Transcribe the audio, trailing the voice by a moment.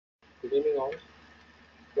Good evening all.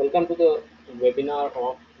 Welcome to the webinar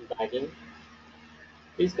of bagging.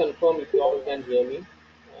 Please confirm if you all can hear me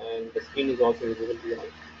and the screen is also visible to you all.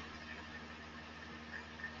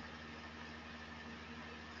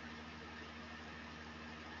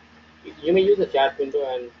 You may use the chat window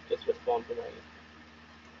and just respond to my.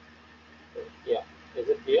 Yeah, is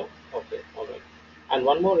it clear? Okay, all right. And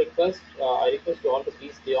one more request, I request you all to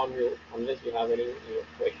please stay on mute unless you have any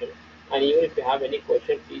question. And even if you have any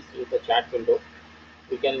question, please use the chat window.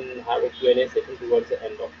 We can have a Q&A session towards the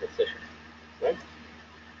end of the session, right?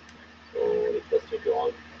 So request you to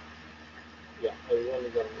all. Yeah, everyone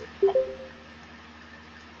is on mute.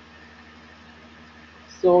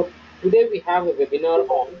 So today we have a webinar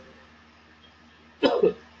on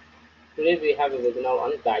today we have a webinar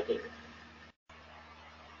on bagging.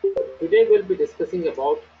 Today we'll be discussing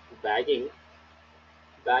about bagging.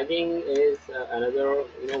 Bagging is another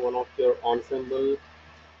one of your ensemble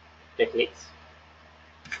techniques.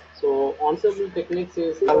 So ensemble techniques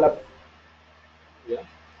is yeah.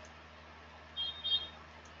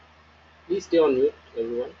 Please stay on mute,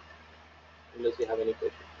 everyone, unless you have any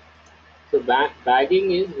question. So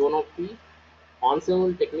bagging is one of the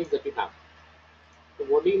ensemble techniques that we have. So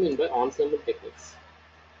what do you mean by ensemble techniques?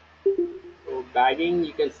 So bagging,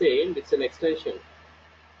 you can say it's an extension.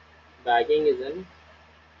 Bagging is an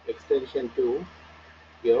extension to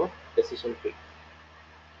your decision tree.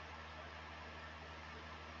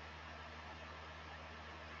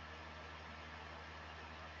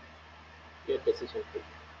 Your decision tree.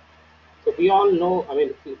 So we all know, I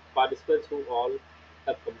mean, the participants who all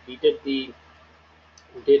have completed the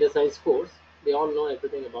data science course, they all know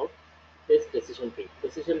everything about this decision tree.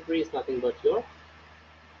 Decision tree is nothing but your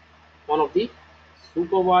one of the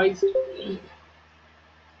supervised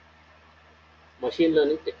machine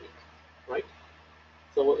learning technique, right?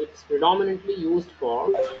 So it's predominantly used for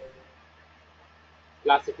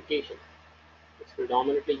classification. It's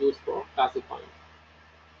predominantly used for classifying.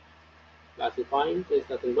 Classifying is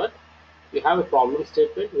nothing but you have a problem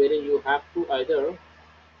statement wherein you have to either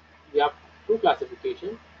you have two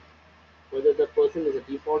classifications, whether the person is a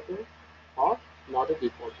defaulter or not a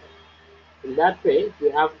defaulter. In that way,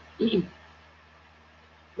 you have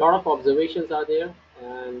lot of observations are there,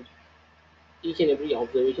 and each and every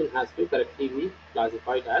observation has to correctly be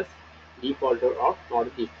classified as defaulter or not a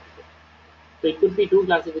defaulter. So it could be two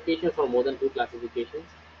classifications or more than two classifications.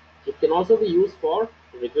 It can also be used for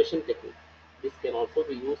regression technique. This can also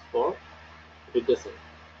be used for regression.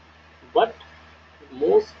 But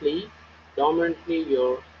mostly, dominantly,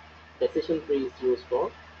 your decision tree is used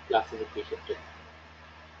for classification technique.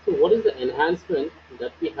 So what is the enhancement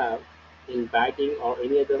that we have in bagging or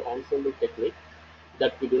any other ensemble technique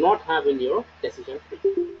that we do not have in your decision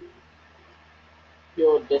tree?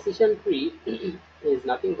 Your decision tree is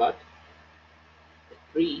nothing but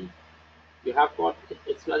a tree. You have got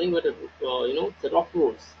it's nothing but a set of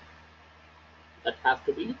rules that has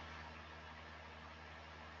to be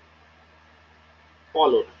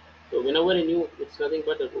followed. So whenever a new, it's nothing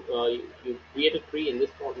but you create a tree in this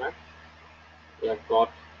format. You have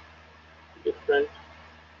got different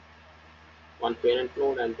one parent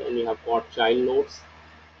node, and then you have got child nodes,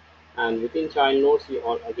 and within child nodes you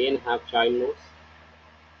all again have child nodes.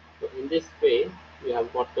 So in this way, we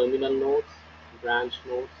have got terminal nodes, branch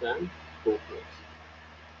nodes, and root nodes.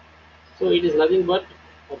 So it is nothing but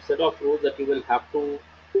a set of rules that you will have to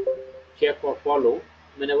check or follow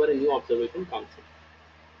whenever a new observation comes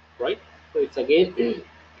in, right? So it's again,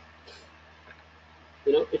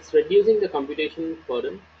 it's reducing the computation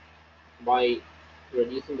burden by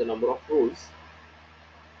reducing the number of rules.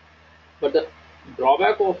 But the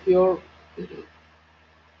drawback of your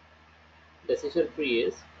decision tree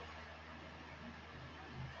is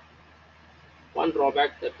one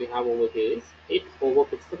drawback that we have over here is it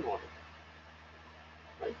overfits the model,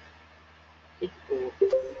 right? It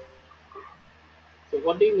overfits. So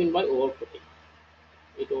what do you mean by overfitting?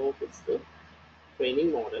 It overfits the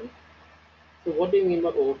training model. So what do you mean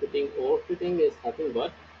by overfitting? Overfitting is nothing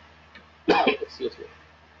but excuse me.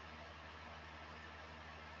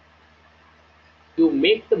 You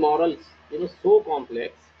make the models so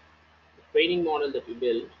complex. The training model that you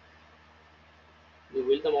build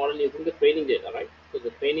the model using the training data, right? So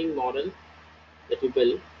the training model that you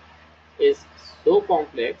build is so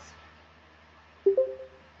complex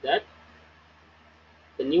that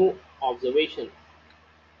the new observation,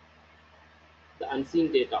 the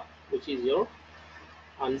unseen data, which is your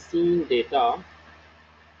unseen data,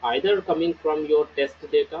 either coming from your test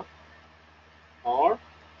data or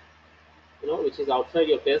which is outside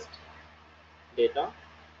your test data,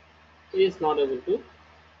 is not able to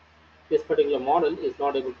this particular model is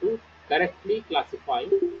not able to correctly classify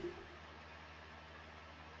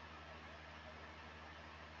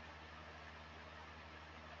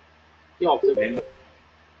the observation,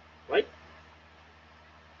 right?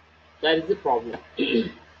 That is the problem.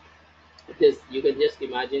 Because you can just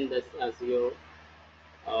imagine this as your,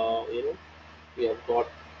 you know, you have got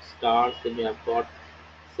stars, then you have got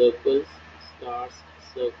circles, stars,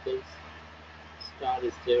 circles, star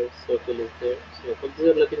is there, circle is there. So these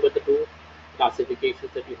are nothing but the two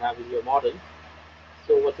classifications that you have in your model.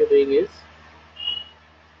 So what you're doing is,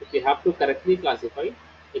 if you have to correctly classify,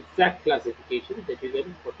 exact classification that you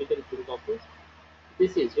can, what you can think of is,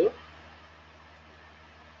 this is your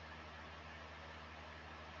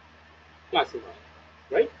classifier,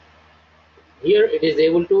 right? Here it is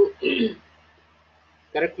able to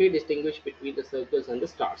correctly distinguish between the circles and the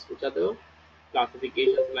stars, which are the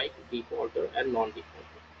classifications like defaulter and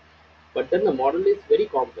non-defaulter. But then the model is very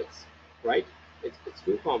complex, right? It's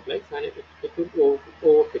too complex and it will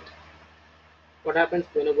overfit. What happens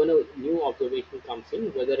whenever a new observation comes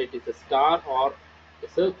in, whether it is a star or a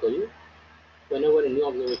circle, whenever a new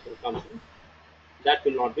observation comes in, that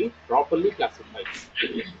will not be properly classified.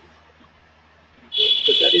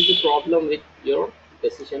 So that is the problem with your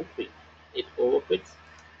decision tree. It overfits.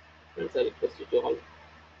 Hence, I request you to all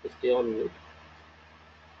to stay on mute.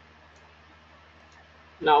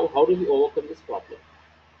 Now, how do we overcome this problem?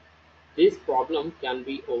 This problem can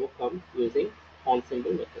be overcome using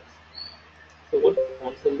ensemble methods. So, what is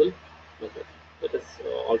ensemble method? Let us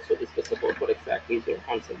also discuss about what exactly is your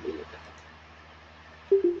ensemble method.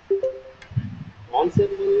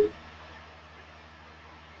 Ensemble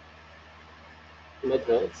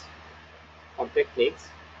methods or techniques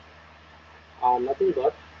are nothing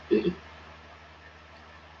but you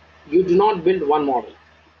do not build one model.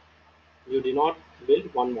 You do not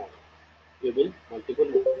build one model. You build multiple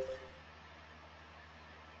models.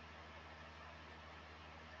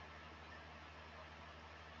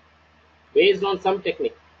 Based on some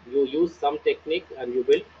technique, you use some technique and you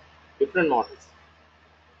build different models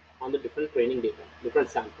on the different training data, different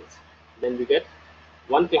samples. Then we get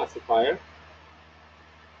one classifier,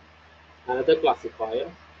 another classifier,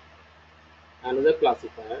 another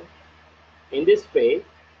classifier. In this way,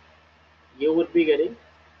 you would be getting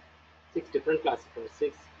six different classifiers.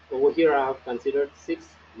 Six over here, I have considered six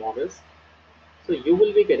models. So you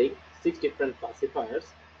will be getting six different classifiers.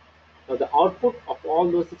 Now the output of all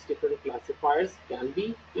those six different classifiers can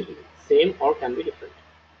be same or can be different.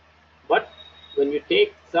 But when you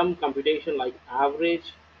take some computation like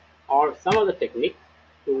average or some other technique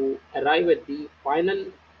to arrive at the final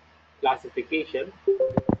classification,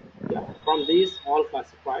 yeah, from these all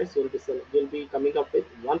classifiers you'll be coming up with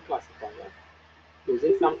one classifier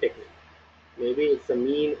using some technique. Maybe it's a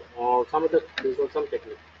mean or some other based on some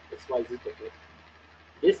technique, XYZ technique.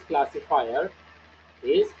 This classifier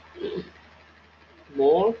is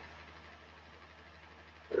more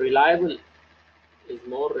reliable, is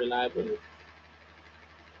more reliable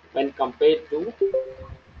when compared to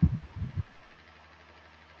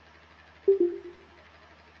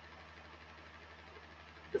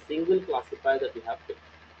the single classifier that we have picked,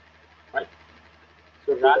 right?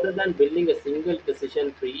 So rather than building a single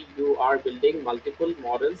decision tree, you are building multiple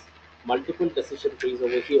models, multiple decision trees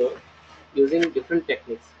over here using different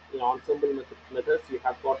techniques. In ensemble methods, you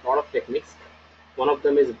have got a lot of techniques. One of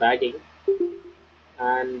them is bagging,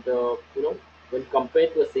 and when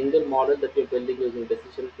compared to a single model that you're building using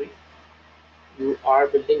decision tree, you are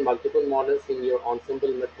building multiple models in your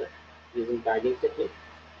ensemble method using bagging technique,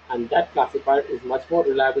 and that classifier is much more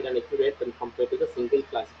reliable and accurate when compared to the single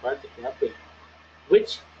classifier that you have built,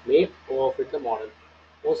 which may overfit the model.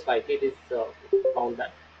 Most likely, it is found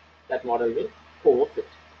that that model will overfit.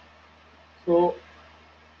 So,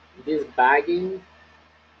 this bagging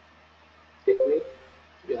technique,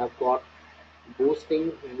 you have got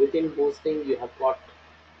boosting. Within boosting, you have got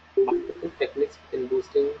multiple techniques within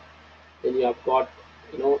boosting. Then you have got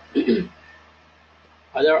you know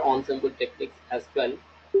other ensemble techniques as well,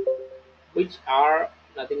 which are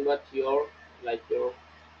nothing but your like your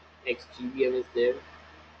XGBM is there,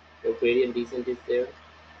 your gradient descent is there.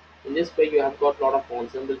 In this way, you have got a lot of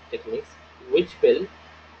ensemble techniques, which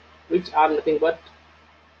are nothing but,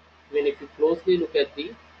 when if you closely look at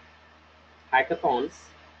the hackathons,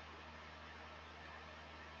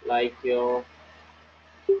 like your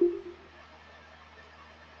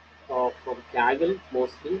from Kaggle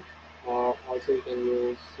mostly, or also you can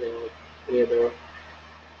use any other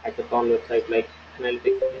hackathon website like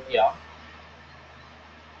Analytics India.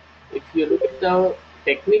 If you look at the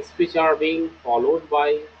techniques which are being followed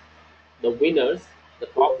by the winners, the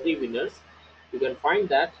top three winners, you can find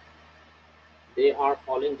that They are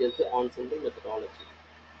following just the ensemble methodology,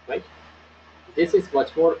 right? This is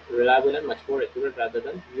much more reliable and much more accurate rather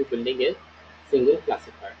than you building a single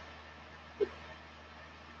classifier.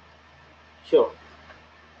 Sure.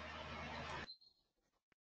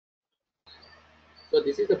 So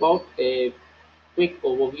this is about a quick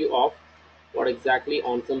overview of what exactly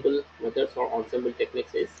ensemble methods or ensemble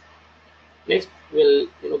techniques is. Next, we'll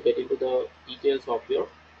get into the details of your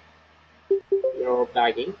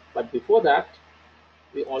bagging. But before that,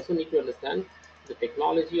 we also need to understand the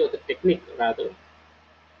technology or the technique rather,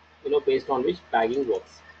 based on which bagging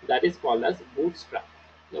works. That is called as bootstrap.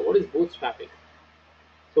 Now, what is bootstrapping?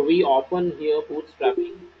 So we often hear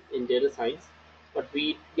bootstrapping in data science, but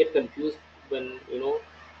we get confused when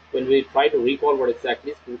when we try to recall what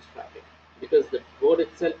exactly is bootstrapping, because the word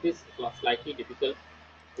itself is slightly difficult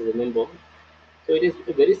to remember. So it is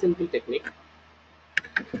a very simple technique.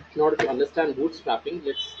 In order to understand bootstrapping,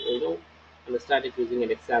 let's understand it using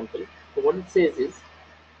an example. So what it says is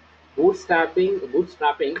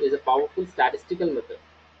bootstrapping is a powerful statistical method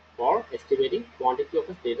for estimating quantity of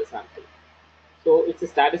a data sample. So it's a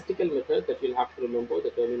statistical method that you'll have to remember the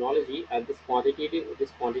terminology, and this quantity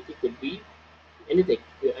could be anything,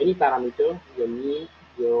 any parameter, your mean,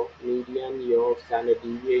 your median, your standard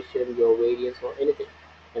deviation, your variance, or anything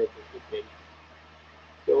it may be.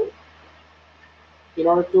 So in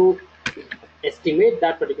order to estimate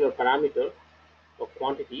that particular parameter or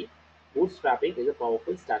quantity, bootstrapping is a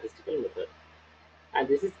powerful statistical method. And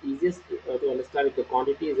this is easiest to understand if the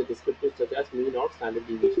quantity is a descriptor such as mean or standard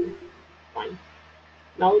deviation. Fine.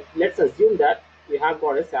 Now let's assume that we have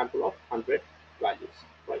got a sample of 100 values,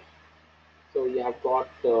 right? So you have got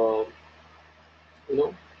you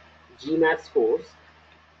know GMAT scores.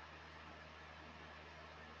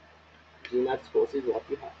 GMAT scores is what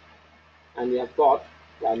we have, and we have got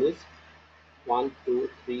values 1, 2,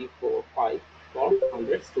 3, 4, 5 for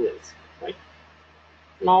 100 students, right?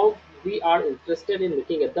 Now we are interested in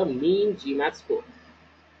looking at the mean GMAT score.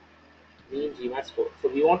 Mean GMAT score. So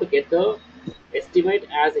we want to get the estimate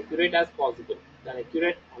as accurate as possible.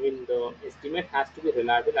 The estimate has to be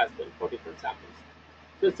reliable as well for different samples.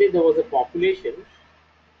 So say there was a population,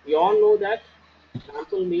 we all know that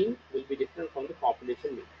sample mean will be different from the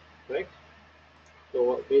population mean, correct?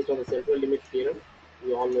 So based on the central limit theorem,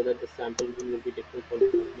 we all know that the sample mean will be different from the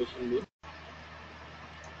population mean.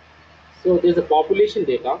 So there's a population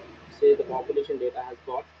data. Say the population data has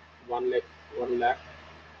got 1 lakh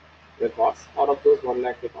records. Out of those 1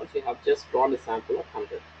 lakh records, you have just drawn a sample of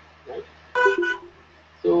 100, right?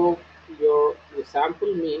 So your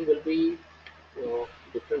sample mean will be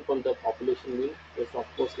different from the population mean. Yes, of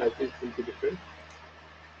course, likely it will be different.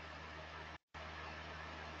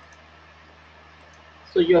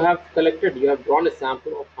 So you have drawn a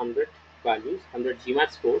sample of 100 values, 100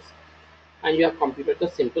 GMAT scores, and you have computed the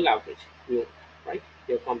simple average, mu, right?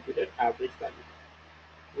 You have computed average value.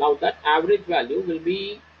 Now that average value will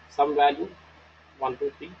be some value, 1,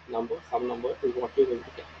 2, 3 number, some number is what you are going to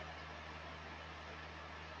get.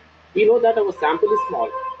 We know that our sample is small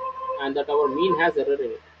and that our mean has error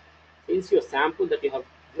in it. Since your sample that you have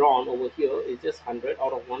drawn over here is just 100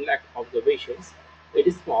 out of 1 lakh observations, it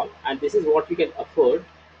is small, and this is what we can afford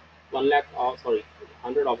 1 lakh,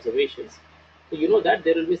 100 observations. So you know that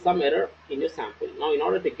there will be some error in your sample. Now, in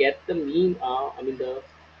order to get the mean, the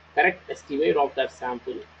correct estimate of that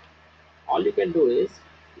sample, all you can do is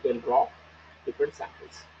you can draw different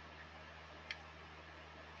samples.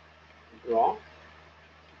 Draw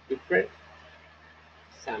different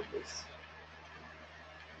samples.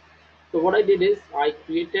 So what I did is I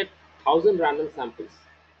created 1,000 random samples,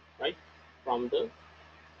 right, from the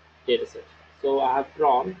dataset. So I have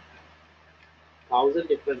drawn 1,000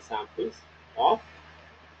 different samples of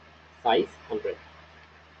size 100.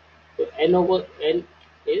 So n over n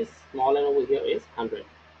is small n over here is 100.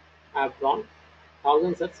 I have drawn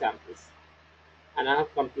 1,000 such samples, and I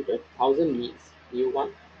have computed 1,000 means,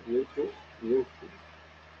 mu1, mu2, mu3,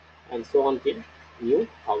 and so on till mu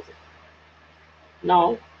 1,000.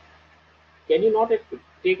 Now, can you not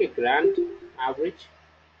take a grand average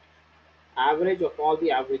of all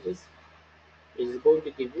the averages is going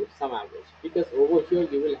to give you some average, because over here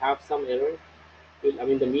you will have some error.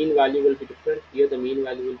 The mean value will be different. Here the mean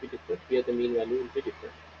value will be different. Here the mean value will be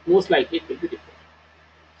different. Most likely it will be different.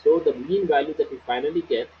 So the mean value that we finally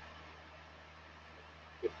get,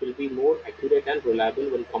 it will be more accurate and reliable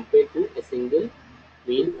when compared to a single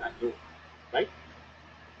mean value, right?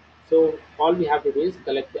 So all we have to do is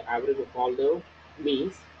collect the average of all the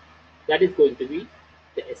means. That is going to be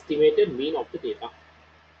the estimated mean of the data,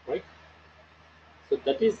 right? So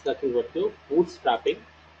that is nothing but the bootstrapping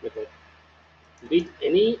method. With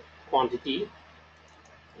any quantity,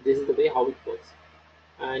 This is the way how it works.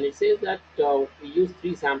 And it says that we used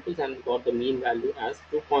three samples and got the mean value as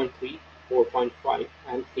 2.3, 4.5,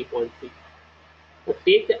 and 3.3. But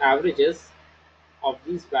take the averages of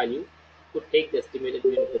these values to take the estimated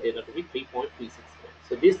mean of the data to be 3.367.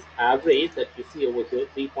 So this average that you see over here,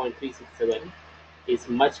 3.367, is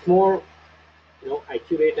much more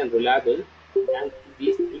accurate and reliable than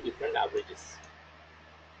these three different averages.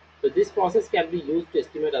 So this process can be used to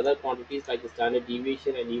estimate other quantities like the standard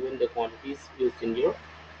deviation and even the quantities used in your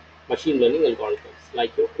machine learning algorithms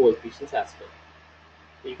like your coefficients as well.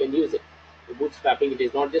 So you can use it. The bootstrapping, it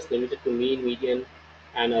is not just limited to mean, median,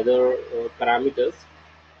 and other parameters,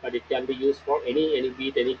 but it can be used for any be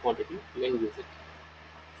it any quantity. You can use it.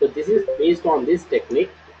 So this is based on this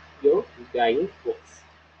technique. Your bagging works.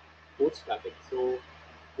 Bootstrapping. So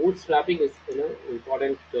bootstrapping is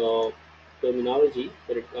important terminology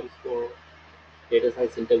when it comes for data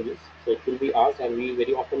science interviews. So it will be asked, and we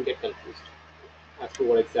very often get confused as to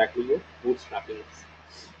what exactly your bootstrapping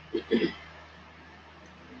is.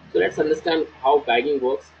 So let's understand how bagging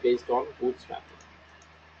works based on bootstrapping.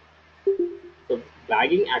 So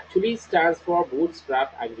bagging actually stands for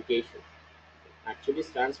bootstrap aggregation. Actually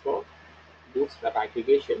stands for bootstrap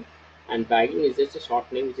aggregation, and bagging is just a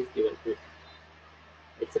short name which is given to it.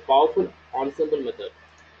 It's a powerful ensemble method.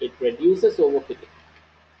 It reduces overfitting.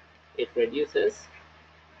 It reduces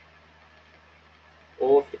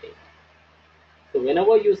overfitting. So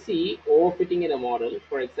whenever you see overfitting in a model,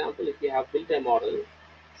 for example, if you have built a model,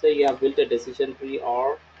 say you have built a decision tree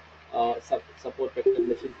or support vector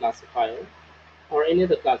machine classifier or any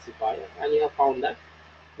other classifier, and you have found that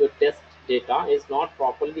your test data is not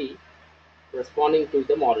properly responding to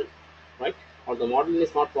the model, right? Or the model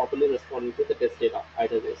is not properly responding to the test data,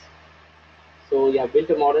 either ways. So you have built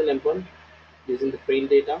a model M1 using the trained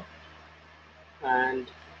data, and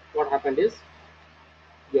what happened is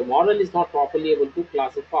your model is not properly able to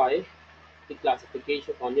classify the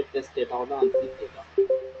classification on your test data or the unseen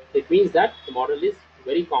data. It means that the model is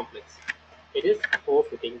very complex. It is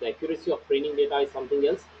overfitting. The accuracy of training data is something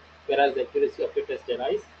else, whereas the accuracy of your test data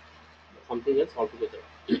is something else altogether.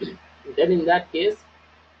 Then in that case,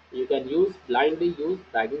 you can blindly use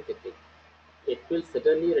bagging technique. It will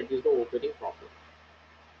certainly reduce the overfitting problem.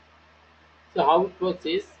 So how it works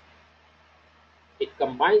is it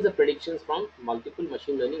combines the predictions from multiple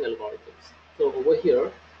machine learning algorithms. So over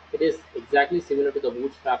here, it is exactly similar to the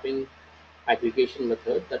bootstrapping aggregation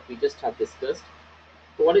method that we just have discussed.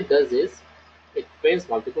 So what it does is it trains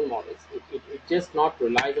multiple models. It just not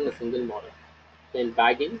relies on a single model. Then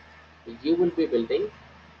bagging, you will be building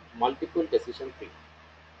multiple decision tree.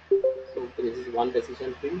 So this is one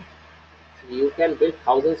decision tree. You can build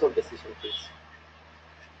thousands of decision trees.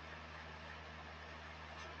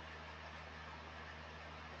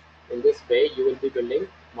 In this way, you will be building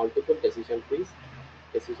multiple decision trees.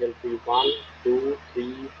 Decision tree 1, 2,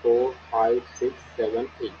 3, 4, 5, 6, 7,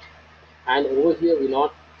 8. And over here, we're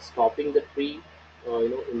not stopping the tree,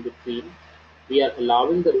 in between. We are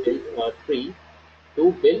allowing the tree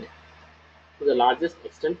to build to the largest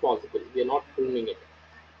extent possible. We are not pruning it.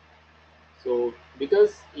 So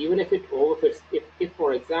because even if it overfits, if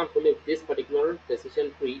for example, if this particular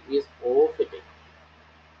decision tree is overfitting,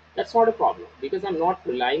 that's not a problem because I'm not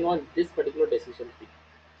relying on this particular decision tree.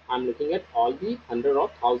 I'm looking at all the hundred or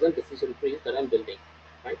thousand decision trees that I'm building,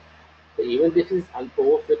 right? So even this is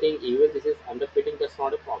overfitting, even this is underfitting, that's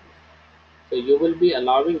not a problem. So you will be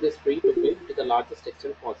allowing this tree to build to the largest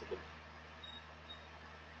extent possible.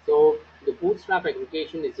 So the bootstrap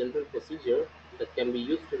aggregation is general procedure that can be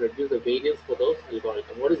used to reduce the variance for those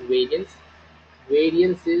algorithms. What is variance?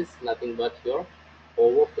 Variance is nothing but your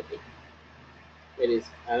overfitting. There is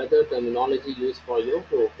another terminology used for your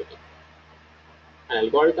overfitting. An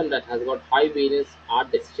algorithm that has got high variance are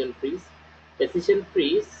decision trees. Decision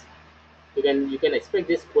trees, you can expect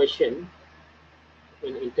this question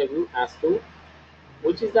in interview as to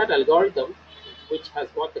which is that algorithm which has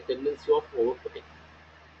got the tendency of overfitting.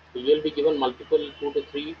 So you will be given multiple 2 to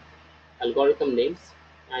 3 algorithm names,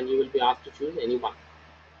 and you will be asked to choose any one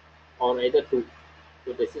or either two.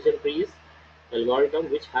 So decision tree is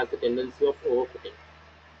algorithm which has the tendency of overfitting.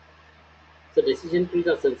 So decision trees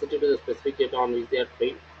are sensitive to the specific data on which they are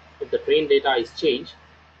trained. If the trained data is changed,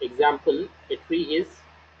 example, a tree is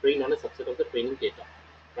trained on a subset of the training data,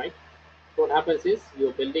 right? So what happens is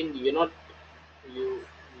you're not you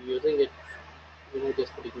using it, this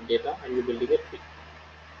particular data, and you're building a tree.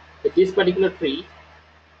 So this particular tree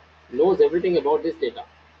knows everything about this data,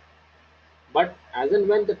 but as and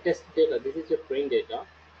when the test data, this is your trained data,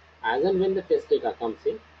 as and when the test data comes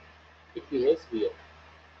in, it behaves weird,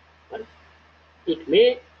 right? It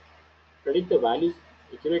may predict the values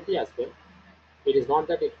accurately as well. It is not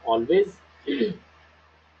that it always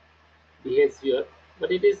behaves weird,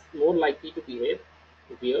 but it is more likely to behave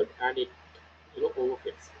weird, and it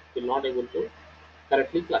overfits. Will not able to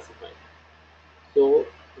correctly classify. So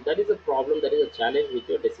that is a problem. That is a challenge with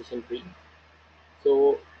your decision tree.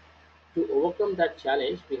 So to overcome that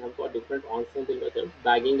challenge, we have got different ensemble methods.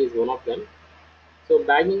 Bagging is one of them. So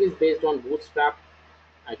bagging is based on bootstrap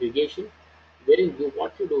aggregation, wherein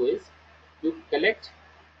what you do is you collect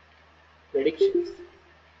predictions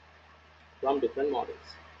from different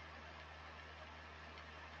models.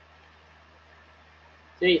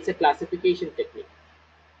 So it's a classification technique.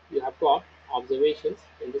 You have got observations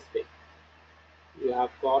in this way. You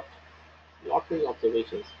have got lot many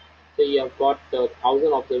observations. So you have got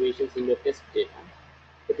 1,000 observations in your test data.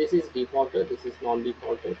 So this is defaulter, this is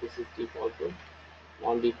non-defaulter, this is defaulter,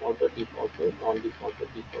 non-defaulter, defaulter, non-defaulter,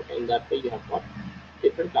 defaulter. In that way, you have got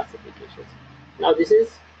different classifications. Now this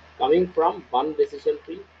is coming from one decision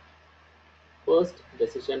tree, first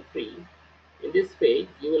decision tree. In this way,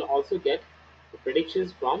 you will also get the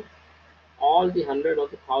predictions from all the 100 or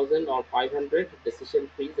the 1,000 or 500 decision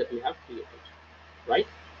trees that you have created, right?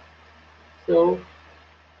 So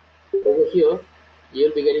over here, you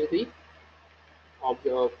will be getting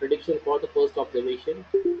the prediction for the first observation,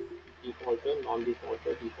 defaulter,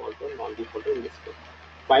 non-defaulter, defaulter, non-defaulter in this way.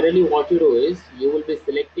 Finally, what you do is you will be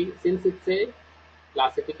selecting, since it's a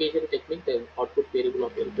classification technique, the output variable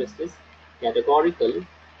of interest is categorical,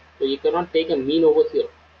 so you cannot take a mean over here.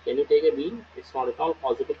 Can you take a mean? It's not at all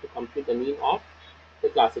possible to compute the mean of the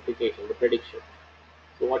classification, the prediction.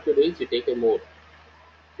 So what you do is you take a mode.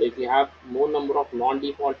 So if you have more number of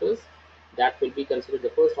non-defaulters, that will be considered, the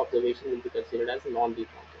first observation will be considered as a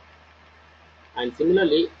non-defaulter. And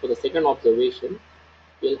similarly, for the second observation,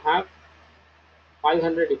 you'll have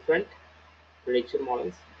 500 different prediction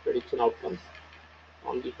models, prediction outcomes,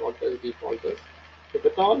 non-defaulters, defaulters. If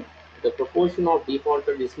at all the proportion of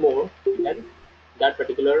defaulter is more, then that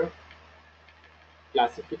particular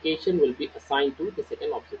classification will be assigned to the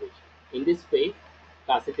second observation. In this way,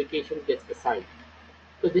 classification gets assigned.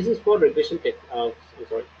 So this is for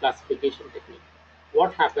classification technique.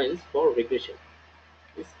 What happens for regression?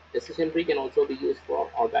 This decision tree can also be used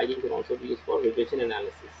for, or bagging can also be used for regression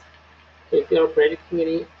analysis. So if you are predicting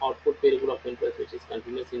any output variable of interest which is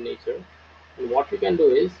continuous in nature, and what you can do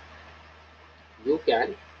is you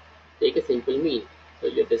can take a simple mean. So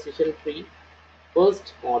your decision tree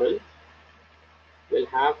first model will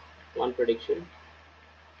have one prediction,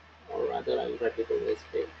 or rather I'll write it in this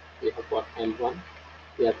way. You have got M1,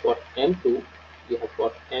 you have got M2, you have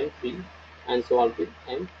got M3, and so on with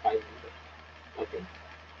M500. Okay.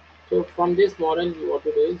 So from this model, what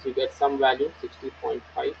you do is you get some value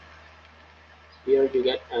 60.5. Here you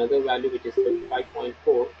get another value which is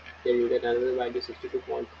 35.4. Here you get another value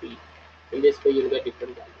 62.3. In this way, you will get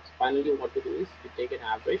different values. Finally, what you do is you take an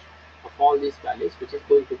average of all these values, which is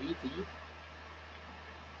going to be the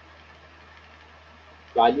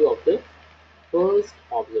value of the first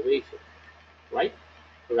observation, right?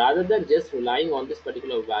 Rather than just relying on this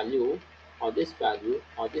particular value or this value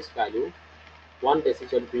or this value, one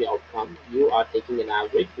decision tree outcome, you are taking an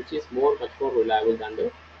average which is much more reliable than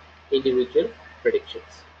the individual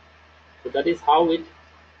predictions. So that is how it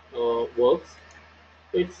works.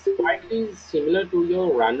 It's slightly similar to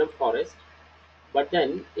your random forest, but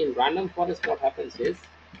then in random forest what happens is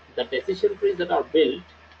the decision trees that are built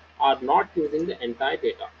are not using the entire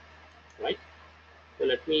data, right? So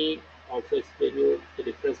let me also explain you the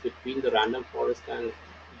difference between the random forest and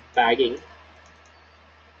bagging.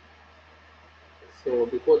 So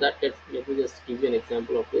before that, let me just give you an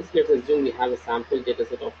example of this. Let's assume we have a sample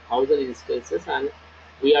dataset of 1,000 instances, and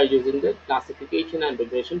we are using the classification and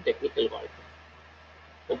regression technical algorithm.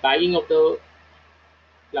 The bagging of the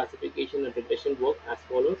classification and regression work as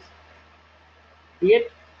follows.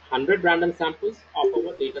 Create 100 random samples of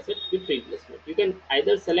our dataset with replacement. You can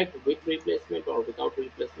either select with replacement or without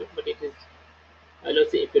replacement, but it is,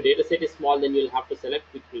 let's say if your dataset is small, then you'll have to select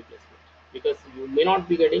with replacement, because you may not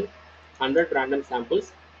be getting 100 random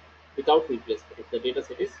samples without replacement if the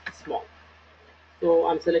dataset is small. So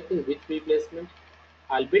I'm selecting with replacement.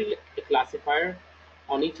 I'll build a classifier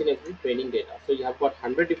on each and every training data. So you have got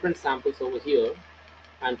 100 different samples over here,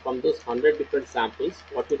 and from those 100 different samples,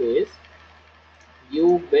 what you do is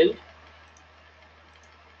you build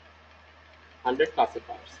 100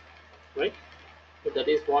 classifiers, right? So that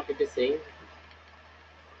is what it is saying.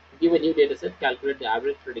 Give a new dataset, calculate the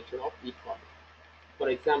average prediction of each column. For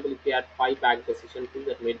example, if you had 5 bag decision trees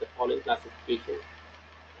that made the following classification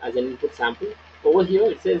as an input sample, over here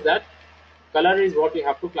it says that color is what you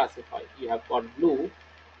have to classify. You have got blue,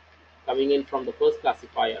 coming in from the first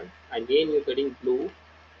classifier. Again, you're getting blue,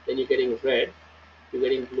 then you're getting red, you're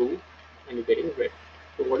getting blue, and you're getting red.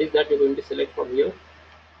 So what is that you're going to select from here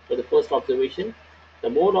for the first observation? The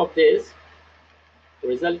mode of this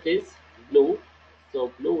result is blue,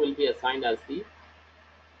 so blue will be assigned as the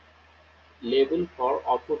label for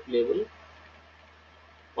output label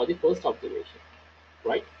for the first observation,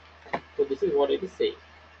 right? So this is what it is saying.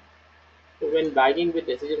 So when bagging with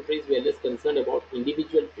decision trees, we are less concerned about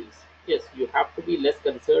individual trees. Yes, you have to be less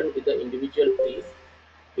concerned with the individual trees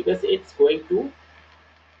because it's going to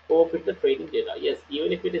overfit the training data. Yes,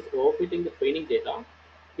 even if it is overfitting the training data,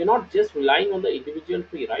 you're not just relying on the individual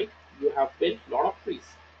tree, right? You have built a lot of trees.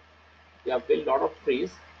 You have built a lot of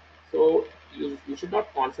trees, so you should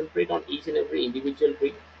not concentrate on each and every individual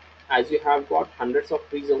tree, as you have got hundreds of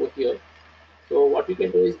trees over here. So what you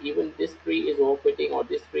can do is, even this tree is overfitting or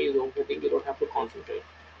this tree is overfitting, you don't have to concentrate,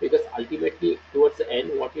 because ultimately towards the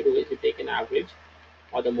end what you do is you take an average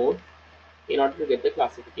or the mode in order to get the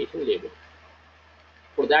classification label.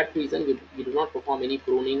 For that reason, you do not perform any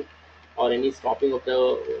pruning or any stopping of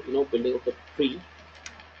the building of the tree.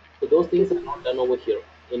 So those things are not done over here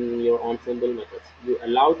in your ensemble methods. You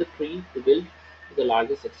allow the tree to build to the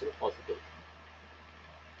largest extent possible.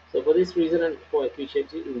 So for this reason and for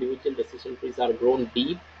efficiency, individual decision trees are grown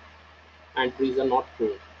deep and trees are not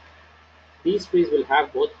pruned. These trees will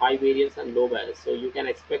have both high variance and low bias, so you can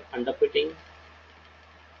expect underfitting.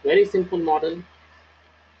 Very simple model,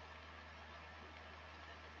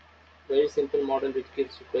 very simple model which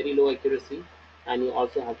gives very low accuracy, and you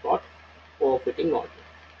also have got overfitting model,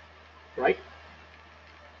 right?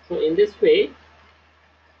 So in this way,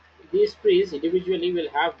 these trees individually will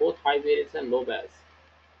have both high variance and low bias,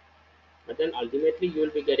 but then ultimately you will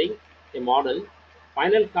be getting a model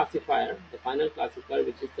final classifier. The final classifier,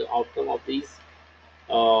 which is the outcome of these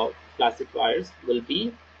classifiers, will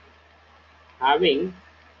be having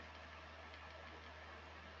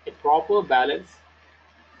a proper balance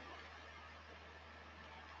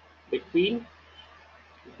between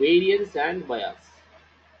variance and bias,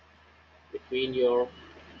 between your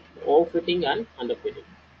overfitting and underfitting.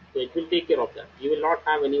 So it will take care of that. You will not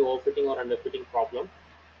have any overfitting or underfitting problem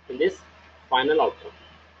in this final outcome.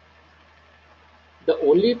 The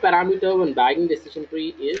only parameter when bagging decision tree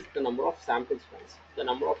is the number of samples, friends. The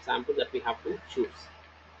number of samples that we have to choose,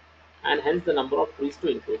 and hence the number of trees to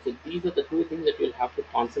include. So these are the two things that you'll have to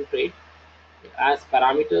concentrate as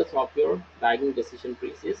parameters of your bagging decision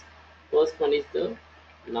trees. Is first one is the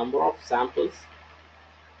number of samples,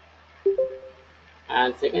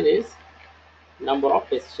 and second is number of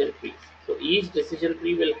decision trees. So each decision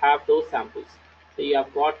tree will have those samples. So you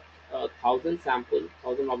have got 1,000 samples,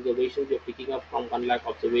 1,000 observations you're picking up from 1 lakh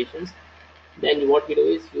observations. Then what you do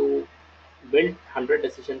is you build 100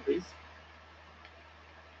 decision trees.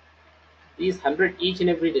 These 100, each and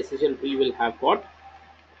every decision tree will have got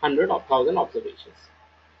 100 of 1,000 observations.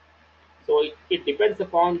 So it depends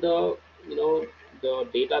upon the the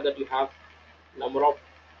data that you have, number of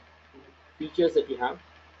features that you have.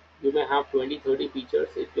 You may have 20, 30 features.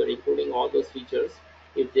 If you're including all those features,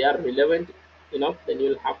 if they are relevant enough, then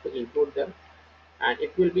you'll have to include them, and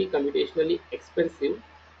it will be computationally expensive.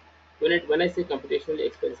 When I say computationally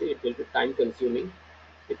expensive, it will be time consuming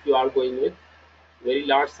if you are going with very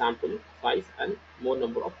large sample size and more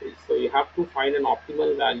number of trees. So you have to find an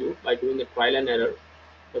optimal value by doing a trial and error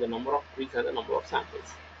for the number of trees and the number of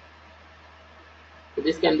samples. So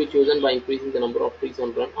this can be chosen by increasing the number of trees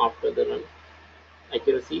on run. After the run,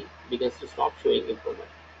 accuracy begins to stop showing improvement.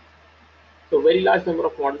 So very large number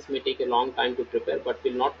of models may take a long time to prepare, but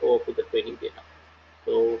will not overfit the training data.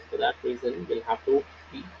 So for that reason, you'll have to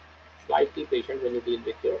be slightly patient when you deal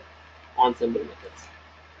with your ensemble methods.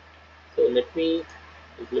 So let me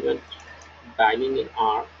implement bagging in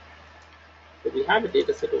R. So we have a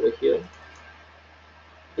data set over here.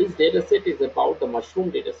 This data set is about the mushroom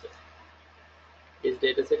data set. This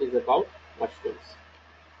data set is about mushrooms.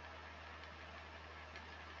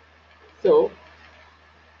 So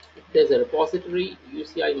there's a repository,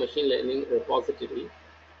 UCI machine learning repository.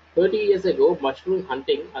 30 years ago, mushroom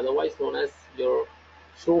hunting, otherwise known as your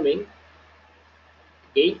shrooming,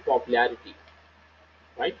 gained popularity,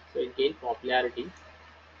 right? So it gained popularity.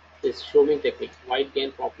 This shrooming technique, why it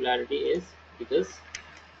gained popularity is because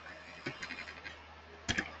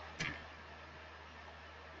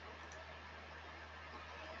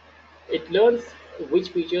it learns which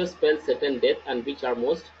features spell certain depth and which are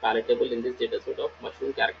most palatable in this data set of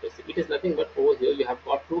mushroom characteristic. It is nothing but over here you have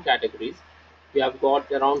got two categories. You have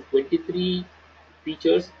got around 23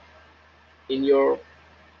 features in your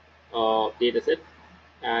data set,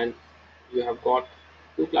 and you have got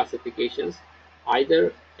two classifications,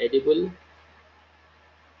 either edible,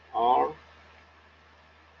 or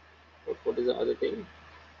what is the other thing,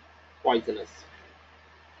 poisonous.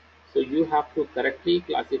 So you have to correctly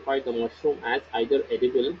classify the mushroom as either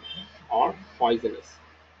edible or poisonous.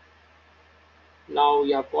 Now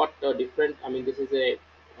you have got different. I mean, this is a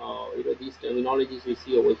these terminologies we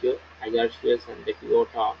see over here, agaceous and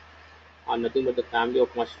decliota, are nothing but the family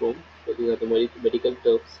of mushroom. So these are the medical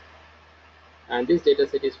terms. And this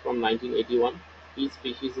dataset is from 1981. Each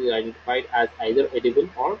species is identified as either edible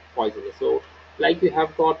or poisonous. So, like you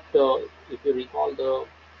have got, if you recall the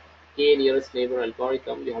K nearest neighbor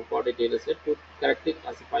algorithm, you have got a dataset to correctly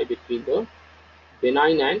classify between the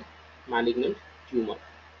benign and malignant tumor.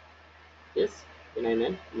 Yes, benign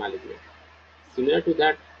and malignant. Similar to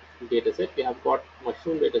that dataset, we have got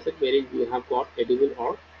mushroom dataset wherein you have got edible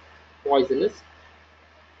or poisonous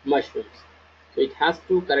mushrooms. So it has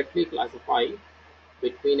to correctly classify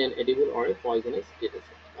between an edible or a poisonous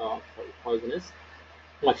poisonous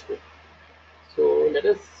mushroom. So let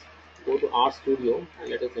us go to R Studio and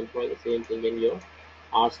let us employ the same thing in your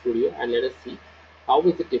R Studio, and let us see how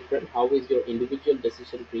is it different, how is your individual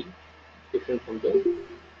decision tree different from the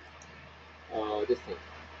this thing,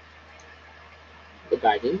 the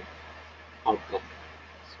guiding outcome.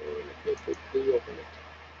 So let me quickly open it.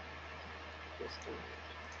 Just a minute.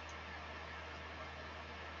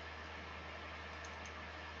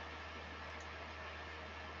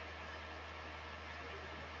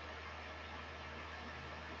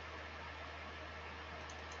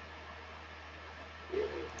 Here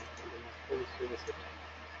we have the mushrooms.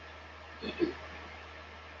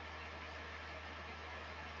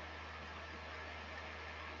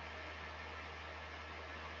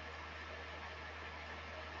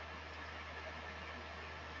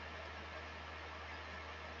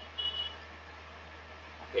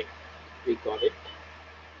 Okay, we got it.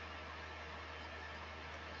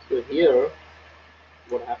 So here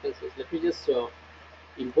what happens is, let me just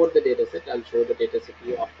import the dataset. I'll show the dataset to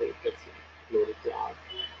you after it gets loaded to our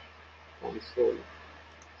console.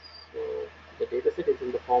 So the dataset is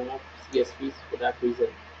in the form of CSVs. For that reason,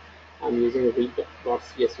 I'm using a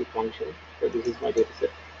read.csv function. So this is my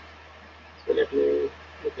dataset. So let me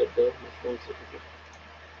look at the mushroom certificate.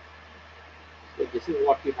 So this is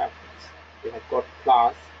what you have. You have got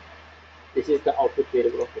class. This is the output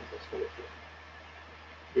variable of interest over here.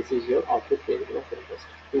 This is your output variable of interest.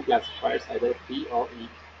 Two classifiers, either P or E.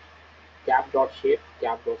 Cap.shape,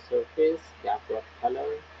 cap.surface,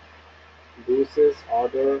 cap.color, uses,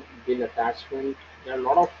 order, bin attachment. There are a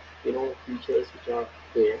lot of features which are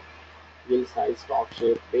there. Will size, stock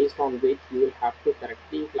shape, based on which you will have to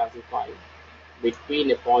correctly classify between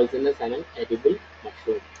a poisonous and an edible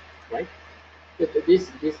mushroom, right? So this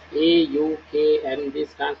A, U, K, and this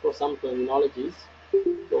stands for some terminologies.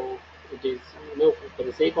 So it is, for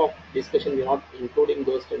the sake of discussion, we are not including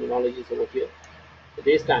those terminologies over here. So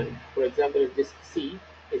they stand, for example, if this C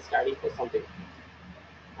is standing for something,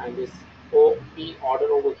 and this OP order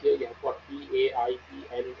over here, you have got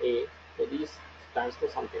PAIPNA. So these stands for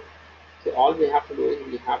something. So all we have to do is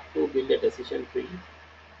we have to build a decision tree,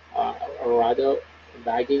 or rather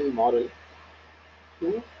bagging model,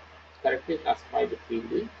 to correctly classify between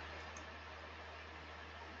the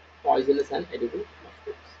poisonous and edible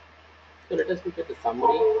mushrooms. So let us look at the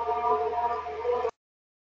summary.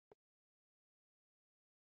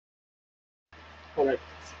 Alright,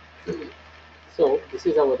 so this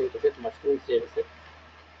is our dataset, mushrooms dataset.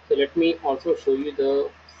 So let me also show you the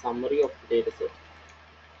summary of the dataset.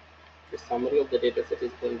 The summary of the dataset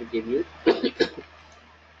is going to give you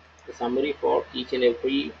the summary for each and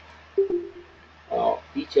every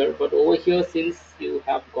feature. But over here, since you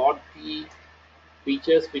have got the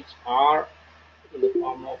features which are in the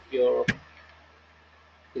form of your,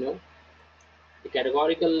 you know, the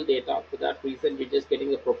categorical data, for that reason, you're just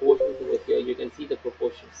getting the proportions over here. You can see the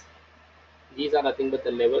proportions. These are nothing but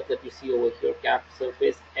the levels that you see over here, cap,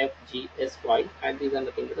 surface, F, G, S, Y, and these are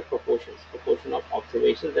nothing but the proportions, proportion of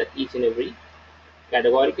observations that each and every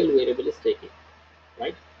categorical variable is taking,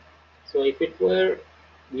 right? So if it were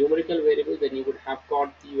numerical variable, then you would have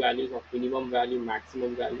got the values of minimum value,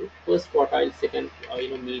 maximum value, first quartile, second,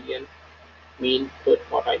 median, mean, third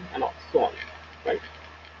quartile, and so on, right?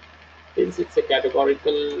 Since it's a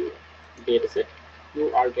categorical dataset,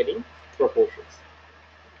 you are getting proportions.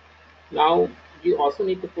 Now, you also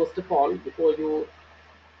need to, first of all, before you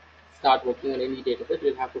start working on any dataset,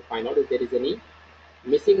 you'll have to find out if there is any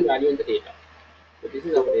missing value in the data. So this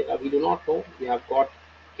is our data. We do not know. We have got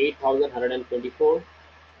 8,124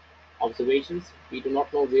 observations. We do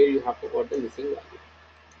not know where you have to got the missing value.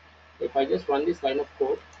 If I just run this line of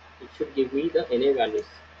code, it should give me the NA values.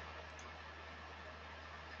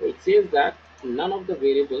 So it says that none of the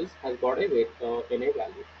variables has got a NA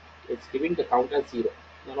value. It's giving the count as 0.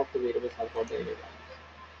 None of the variables have got the NA value.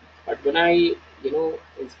 But when I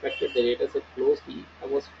inspected the data set closely, it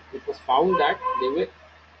was found that they were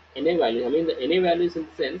NA value. I mean the NA values in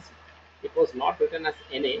the sense it was not written as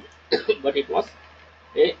NA, but it was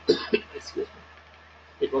a excuse me.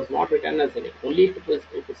 It was not written as NA. Only if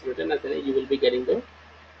it's written as NA, you will be getting the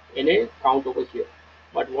NA count over here.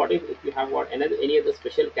 But what if you have got any other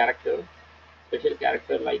special character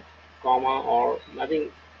like comma or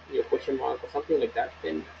nothing, your question mark or something like that,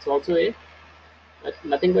 then it's also a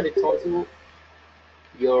nothing but it's also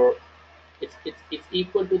your it's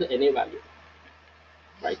equal to the NA value,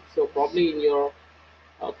 right? So probably in your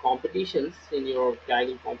competitions, in your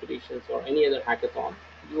tagging competitions or any other hackathon,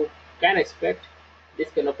 you can expect this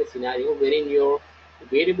kind of a scenario wherein your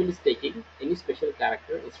variable is taking any special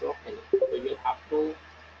character instead of any. So you'll have to,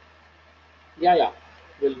 yeah,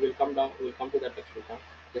 we'll come down, we'll come to that next one,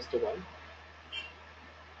 just a while.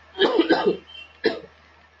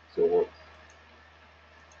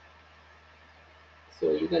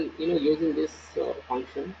 So you can, using this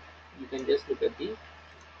function, you can just look at the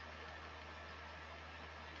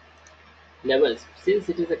levels. Since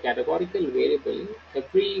it is a categorical variable,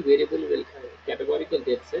 every variable will categorical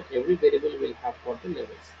data set. Every variable will have got the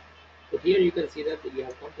levels. So here you can see that you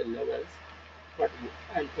have got the levels, but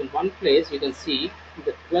and in one place you can see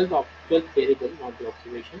the 12th variable, not the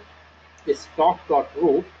observation. This stock dot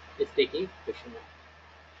root is taking question mark.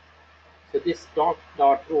 So this stock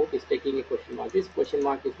dot root is taking a question mark. This question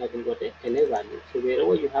mark is nothing but a NA value. So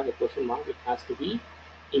wherever you have a question mark, it has to be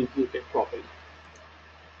imputed properly,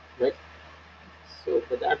 right? So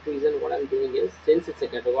for that reason, what I'm doing is, since it's a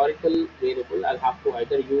categorical variable, I'll have to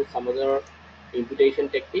either use some other imputation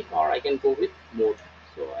technique or I can go with mode.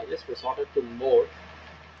 So I just resorted to mode.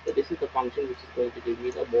 So this is the function which is going to give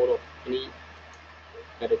me the mode of any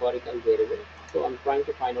categorical variable. So I'm trying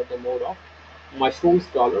to find out the mode of mushrooms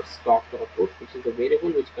dollar stock dot root, which is the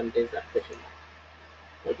variable which contains that question mark.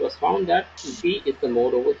 So it was found that B is the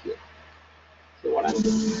mode over here. So what I'm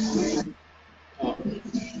doing, uh,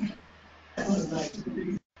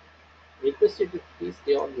 requested to please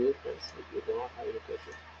stay on mute first if you do not have any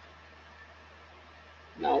questions.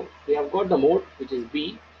 Now we have got the mode which is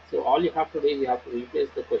B. So all you have to do is you have to replace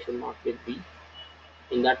the question mark with B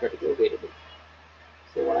in that particular variable.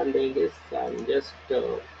 So what I'm doing is I'm just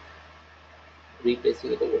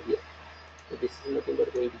replacing it over here. So this is nothing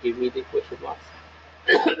but going to give me the question marks.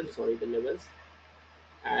 Sorry, the levels,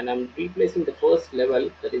 and I'm replacing the first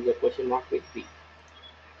level, that is a question mark, with B.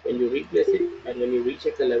 When you replace it and when you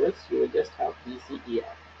recheck the levels, you will just have BCER.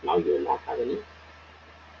 Now you will not have any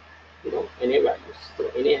NA values.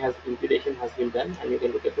 So NA has imputation has been done, and you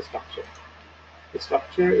can look at the structure. The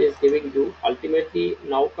structure is giving you, ultimately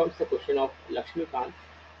now comes the question of Lakshmikant.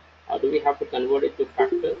 Do we have to convert it to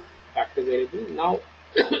factor variable? Now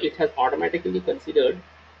it has automatically considered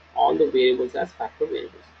all the variables as factor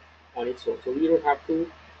variables on its own. So we don't have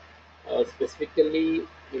to specifically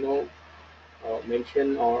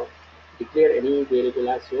mention or declare any variable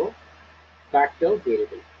as your factor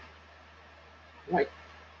variable, right?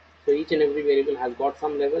 So each and every variable has got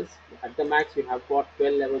some levels. At the max, you have got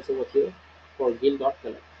 12 levels over here for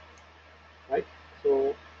gill.color, right?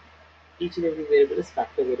 So each and every variable is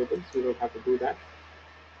factor variable, so you don't have to do that.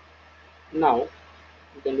 Now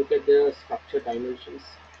you can look at the structure dimensions.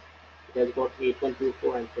 It has got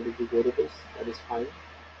 8124 and 22 variables. That is fine.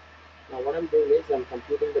 Now what I'm doing is I'm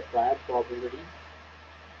computing the prior probability.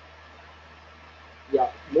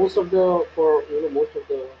 Yeah, most of the for most of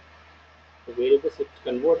the variables it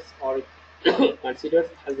converts or it considers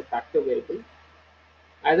as a factor variable.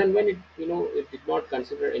 As and when it did not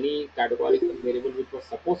consider any categorical variable which was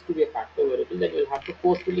supposed to be a factor variable, then you'll have to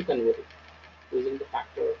forcefully convert it using the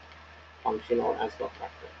factor function or ASCII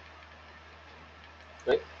factor,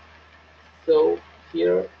 right? So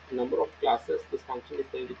here, number of classes, this function is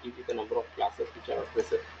going to give you the number of classes which are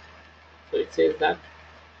present. So it says that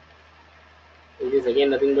it is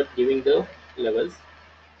again nothing but giving the levels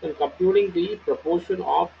and computing the proportion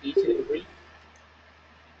of each and every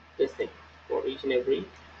this thing for each and every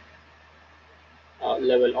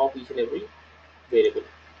level of each and every variable.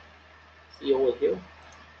 See over here,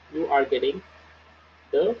 you are getting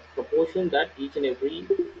the proportion that each and every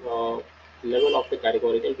uh, level of the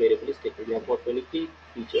categorical variable is taking. We have got 23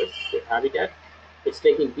 features. So habitat, it's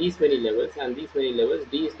taking these many levels, and these many levels,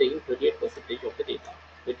 D is taking 38% of the data,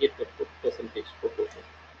 38% proportion.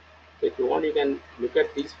 So if you want, you can look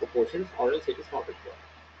at these proportions, or else it is not required.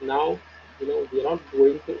 Now, we are not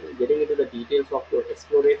going to getting into the details of your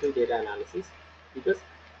exploratory data analysis, because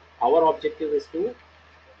our objective is to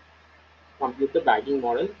compute the bagging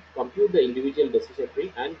model, compute the individual decision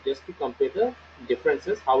tree, and just to compare the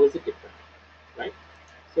differences, how is it different, right?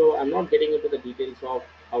 So I'm not getting into the details of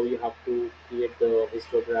how you have to create the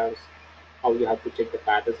histograms, how you have to check the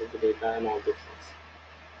patterns of the data and all those things,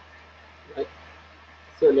 right?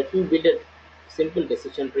 So let me build a simple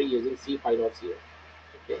decision tree using C5.0.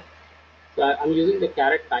 Okay. So I'm using the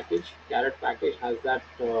carrot package. Carrot package has that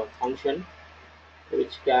function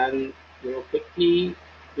which can quickly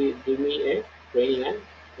give me a training and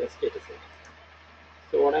test data set.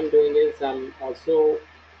 So what I'm doing is I'm also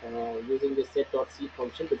using the set.c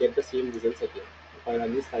function to get the same results again. If I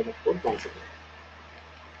run this line of code once again.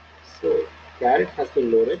 So carrot has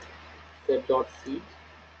been loaded, set.c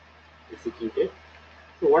executed.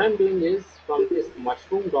 So what I'm doing is from this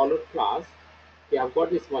mushroom dollar class, we have got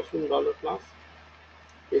this mushroom dollar class.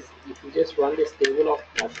 This, if you just run this table of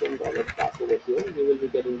mushroom dollar class over here, you will be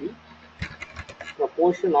getting the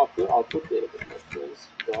proportion of your output variable mushrooms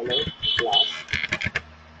dollar class.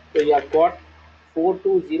 So you have got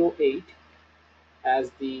 4208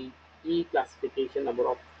 as the E classification number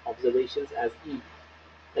of observations as E,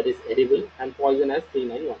 that is edible, and poison as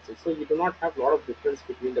 3916. So you do not have a lot of difference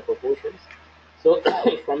between the proportions. So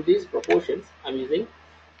from these proportions, I'm using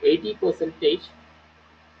 80 percentage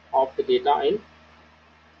of the data in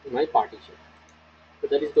my partition. So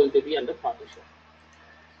that is going to be under partition.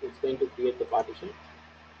 So it's going to create the partition,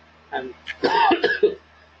 and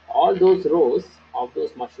all those rows of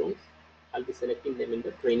those mushrooms, I'll be selecting them in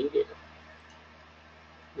the training data.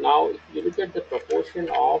 Now, if you look at the proportion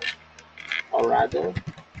of, or rather,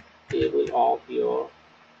 table of your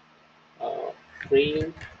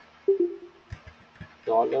trained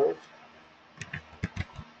dollar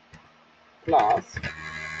class,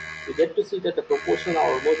 you get to see that the proportion are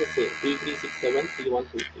almost the same, 3367,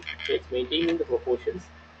 3123. So it's maintaining the proportions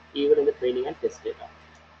even in the training and test data.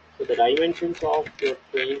 So the dimensions of your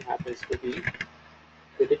training happens to be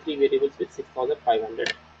 23 variables with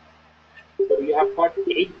 6500. So you have got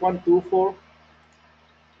 8124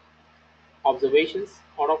 observations.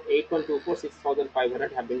 Out of 8124,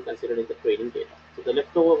 6500 have been considered in the training data. So the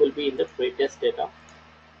leftover will be in the test data.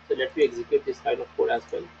 So let me execute this line of code as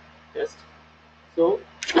well. Test. So,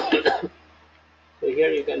 so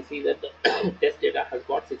here you can see that the test data has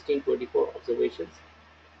got 1624 observations,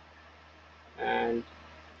 and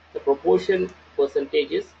the proportion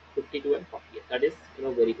percentage is 52 and 48. That is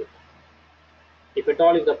very good. If at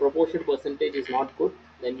all, if the proportion percentage is not good,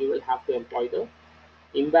 then you will have to employ the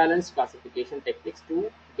imbalanced classification techniques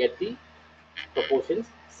to get the proportions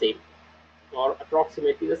same or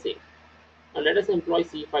approximately the same. Now let us employ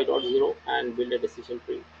C5.0 and build a decision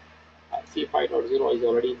tree. C5.0 is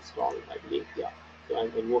already installed, I believe. Yeah. So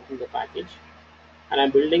I'm invoking the package, and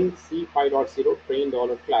I'm building C5.0 train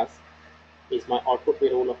dollar class is my output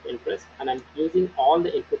variable of interest, and I'm using all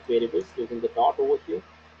the input variables using the dot over here,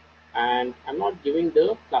 and I'm not giving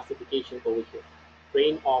the classification over here.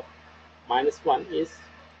 Train of -1 is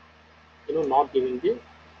not giving the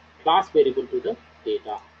class variable to the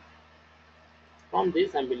data. From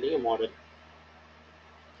this, I'm building a model.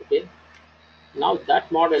 Okay. Now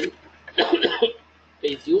that model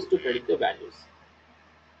is used to predict the values.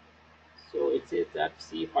 So it says that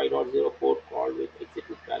C5.0 code called with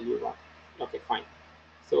execute value 1. Okay, fine.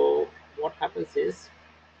 So what happens is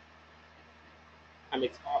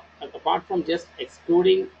apart from just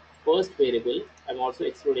excluding first variable, I'm also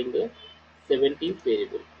excluding the 17th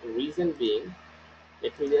variable. The reason being,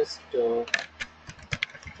 let me just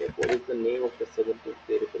check what is the name of the 17th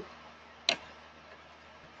variable.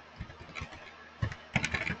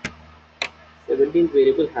 17th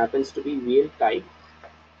variable happens to be wheel type,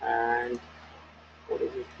 and what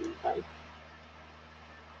is this wheel type?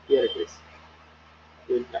 Here it is,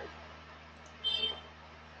 wheel type.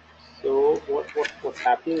 So what's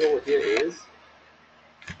happening over here is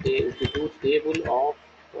if we do table of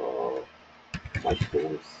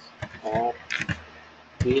mushrooms of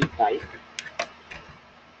wheel type,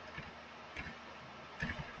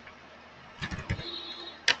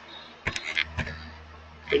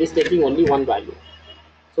 it is taking only one value.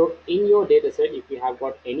 So in your data set, if you have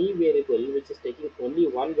got any variable which is taking only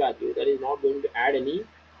one value, that is not going to add any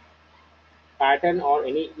pattern or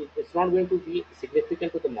any, it's not going to be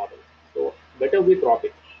significant to the model. So better we drop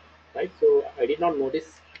it, right? So I did not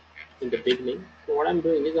notice in the beginning. So what I'm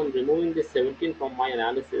doing is I'm removing this 17 from my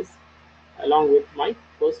analysis along with my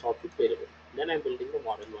first output variable. Then I'm building the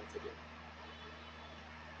model once again.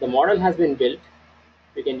 The model has been built.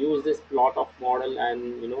 You can use this plot of model,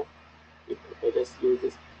 and if I just use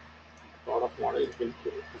this plot of model, it's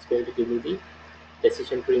going to give me the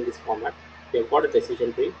decision tree in this format. We have got a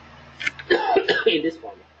decision tree in this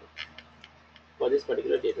format. for this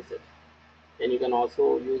particular data set. Then you can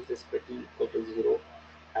also use this pretty equal to 0,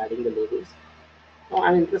 adding the labels. Now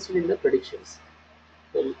I'm interested in the predictions.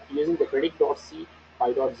 So using the predict.c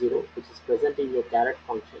 5.0, which is present in your caret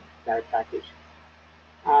function, caret package,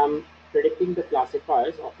 I'm predicting the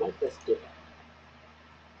classifiers of my test data.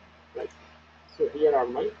 Right. So here are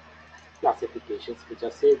my classifications which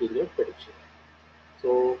are saved in your prediction.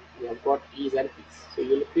 So we have got E's and P's. So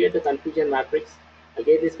you will create the confusion matrix.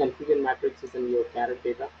 Again, this confusion matrix is in your caret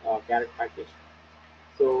data, caret package.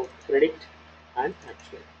 So predict and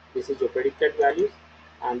actual. This is your predicted values,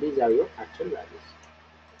 and these are your actual values.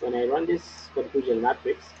 When I run this confusion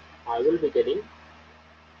matrix, I will be getting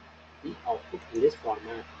the output in this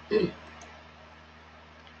format.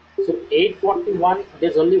 So 841,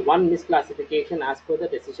 there's only one misclassification as per the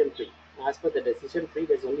decision tree. As per the decision tree,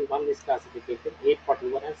 there's only one misclassification.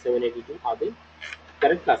 841 and 782 are the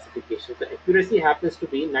correct classification. The accuracy happens to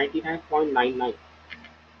be 99.99,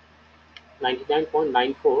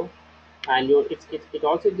 99.94, and it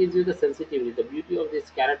also gives you the sensitivity. The beauty of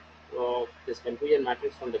this this confusion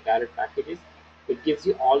matrix from the caret package is it gives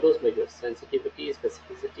you all those measures: sensitivity,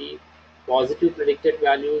 specificity, positive predicted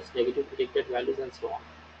values, negative predicted values, and so on.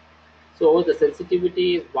 So the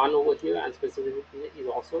sensitivity is 1 over here, and specificity is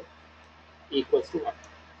also equals to 1,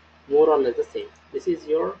 more or less the same. This is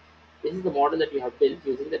the model that you have built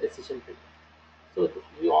using the decision tree. So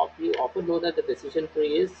you often know that the decision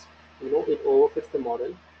tree is, it overfits the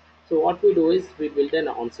model. So what we do is we build an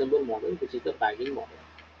ensemble model, which is the bagging model.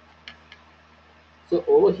 So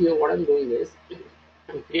over here, what I'm doing is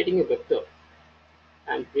I'm creating a vector.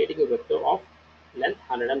 I'm creating a vector of length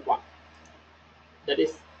 101 that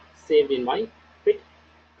is saved in my fit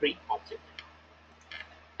tree object.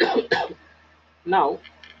 Now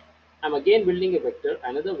I'm again building a vector,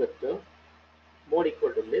 another vector, mode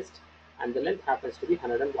equal to list, and the length happens to be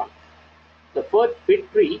 101. The first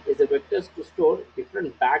fit tree is a vector to store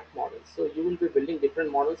different bag models. So you will be building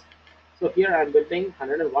different models. So here I am building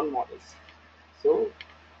 101 models. So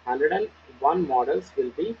 101 models will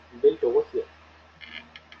be built over here.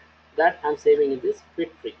 That I'm saving in this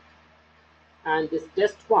fit tree. And this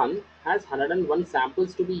test one has 101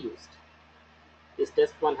 samples to be used. This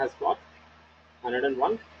test one has got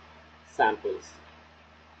 101 samples.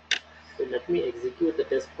 So let me execute the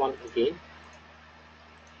test one again.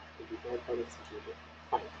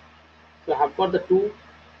 Fine. So I have got the two,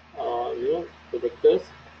 the vectors.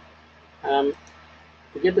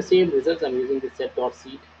 To get the same results, I'm using the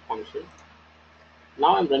set.seed function.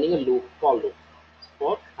 Now I'm running a loop, for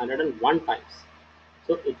 101 times.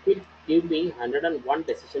 So it will give me 101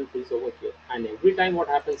 decision trees over here. And every time what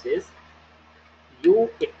happens is,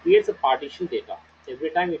 it creates a partition data. Every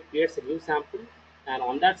time it creates a new sample, and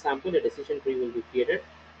on that sample a decision tree will be created,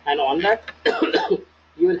 and on that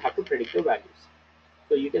you will have to predict the values.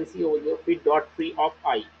 So you can see over here fit.tree of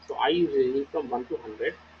I. So I is ranging from 1 to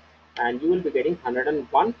 100, and you will be getting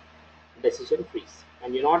 101 decision trees,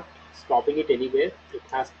 and you're not stopping it anywhere. It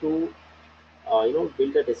has to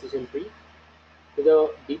build a decision tree to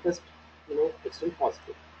the deepest extent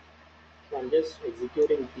possible. So I'm just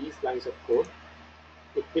executing these lines of code.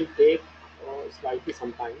 It will take slightly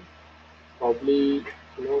some time, probably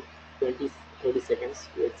 20-30 seconds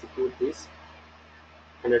to execute these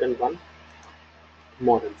 101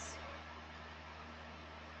 models.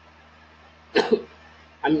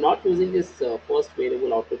 I'm not using this first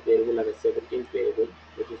variable, output variable, as a 17th variable,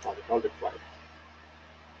 which is not at all required.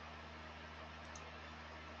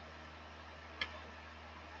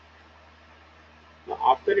 Now,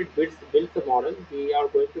 after it builds the model, we are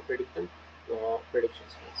going to predict the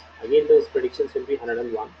predictions first. Again, those predictions will be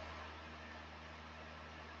 101.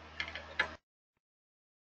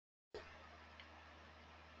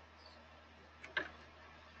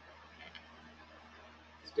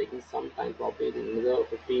 It's taking some time, probably in another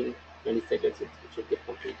 15-20 seconds, it should get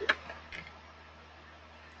completed.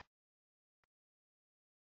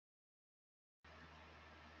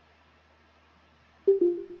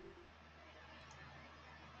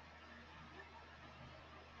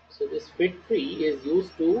 So this fit tree is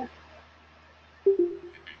used to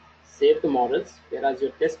save the models, whereas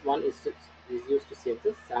your test one is used to save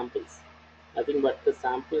the samples. Nothing but the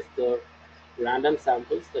samples, the random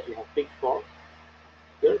samples that you have picked for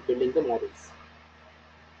your building the models.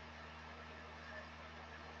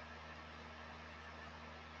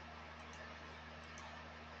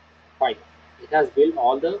 Fine. It has built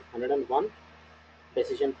all the 101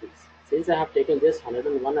 decision trees. Since I have taken just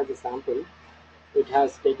 101 as a sample, it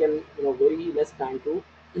has taken very less time to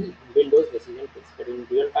build those decision trees. But in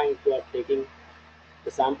real time, if you are taking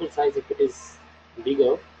the sample size, if it is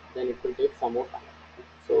bigger, then it will take some more time.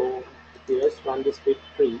 So you just run this bit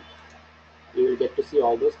tree, you will get to see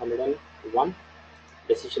all those 101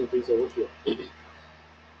 decision trees over here.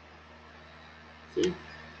 See,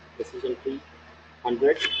 decision tree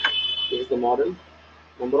 100 is the model,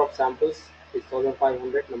 number of samples is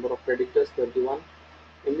 1500, number of predictors 21.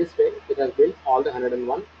 In this way, it has built all the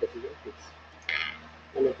 101 decision trees.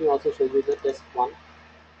 And let me also show you the test one.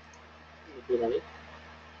 If you run it,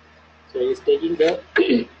 so it is taking the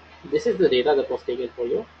this is the data that was taken for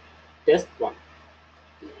your test one,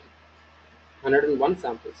 101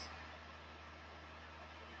 samples.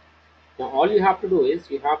 Now all you have to do is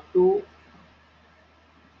you have to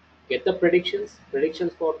get the predictions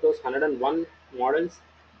for those 101 models,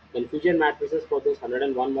 confusion matrices for those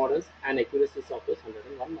 101 models, and accuracies of those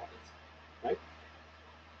 101 models, right?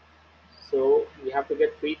 So we have to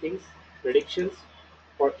get three things: predictions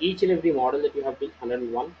for each and every model that you have built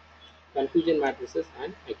 101, confusion matrices,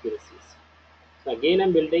 and accuracies. So again,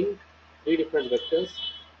 I'm building three different vectors: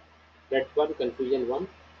 red one, confusion one,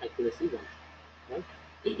 accuracy one, right?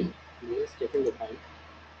 Just taking the time.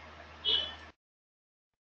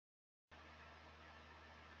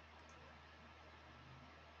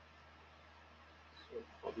 So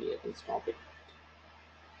probably I can stop it.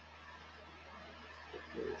 Let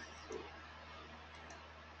me see.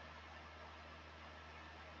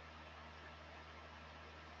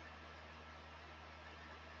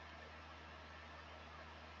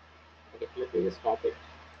 Okay, let me just stop it.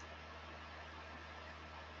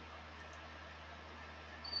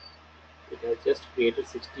 It has just created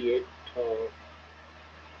 68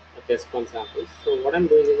 test one samples. So what I'm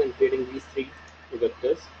doing is I'm creating these three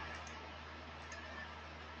vectors.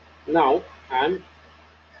 Now I'm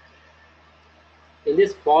in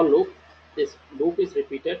this for loop. This loop is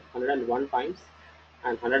repeated 101 times,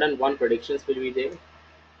 and 101 predictions will be there,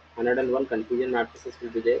 101 confusion matrices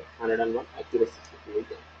will be there, 101 accuracies will be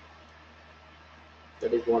there.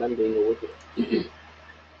 That is what I'm doing over here.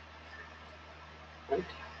 Right?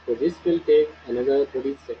 So this will take another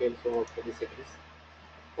 30 seconds or 30 seconds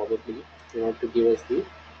probably in order to give us the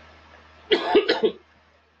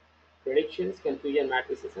predictions, confusion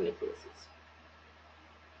matrices, and accuracies.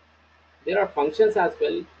 There are functions as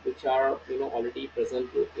well which are already present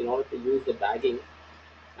in order to use the bagging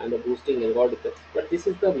and the boosting algorithms. But this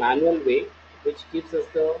is the manual way which gives us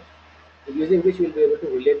the using which we'll be able to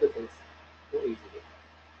relate the things more easily.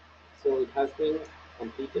 So it has been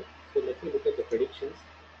completed. So let me look at the predictions.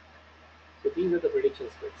 So these are the prediction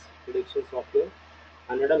scripts. Predictions of your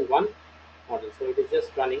 101 model. So it is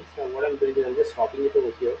just running. So what I'm doing is I'm just stopping it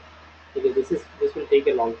over here because this will take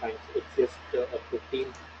a long time. So it's just a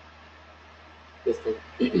 15 this thing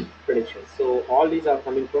predictions. So all these are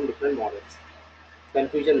coming from different models.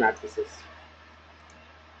 Confusion matrices.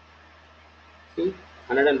 See,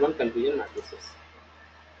 101 confusion matrices.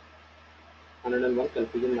 101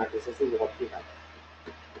 confusion matrices is what we have.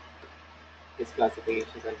 Its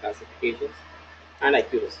classifications and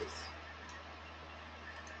accuracies.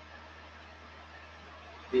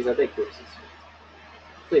 These are the accuracies.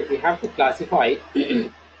 So if we have to classify,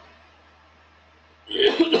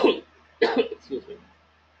 excuse me,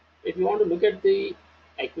 if you want to look at the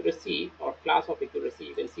accuracy or class of accuracy,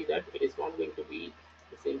 you can see that it is not going to be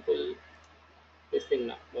a simple this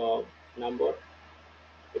thing number.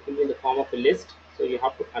 It will be in the form of a list. So you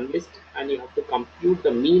have to unlist and you have to compute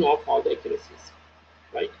the mean of all the accuracies,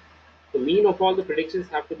 right? The mean of all the predictions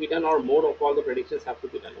have to be done, or mode of all the predictions have to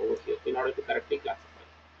be done over here in order to correctly classify.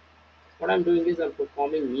 What I'm doing is I'm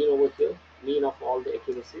performing mean over here, mean of all the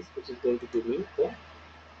accuracies, which is going to give me the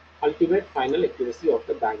ultimate final accuracy of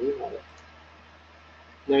the bagging model,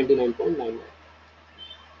 99.99.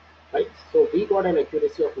 Right? So we got an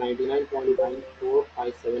accuracy of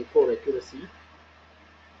 99.94574 accuracy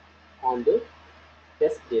on the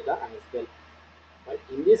test data as well. Right?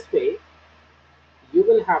 In this way, you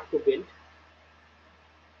will have to build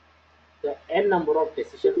the n number of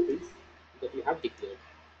decision trees that you have declared.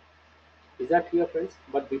 Is that clear, friends?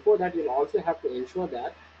 But before that, you'll also have to ensure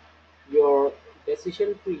that your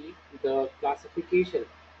decision tree, the classification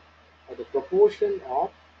or the proportion of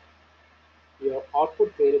your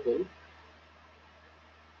output variable,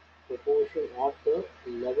 proportion of the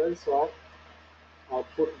levels of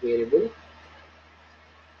output variable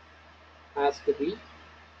has to be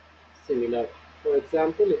similar. For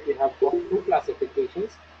example, if you have got two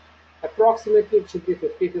classifications, approximately it should be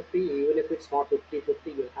 50-50. Even if it's not 50-50,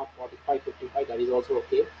 you'll have 45-55. That is also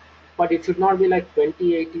okay. But it should not be like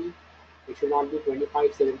 20-80. It should not be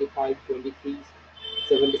 25-75,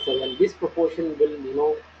 23-77. This proportion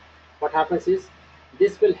will, what happens is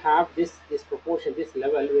this will have this proportion, this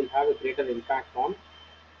level will have a greater impact on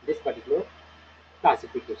this particular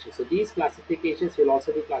classification. So these classifications will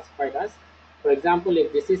also be classified as, for example,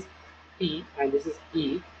 if this is P and this is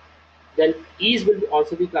E, then E's will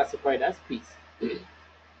also be classified as P's.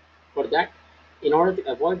 For that, in order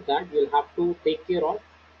to avoid that, we'll have to take care of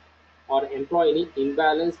or employ any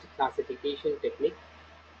imbalanced classification technique,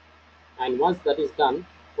 and once that is done,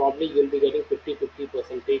 probably you'll be getting 50-50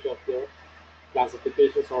 percentage of your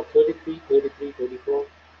classifications, or 33, 33, 34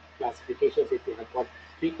 classifications if you have got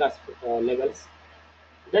three class levels.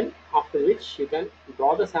 Then after which you can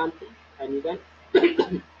draw the sample and you can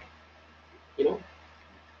you know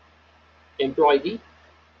employ the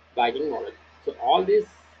bagging model. So all these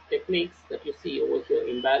techniques that you see over here,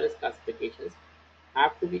 imbalanced classifications,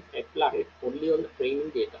 have to be applied only on the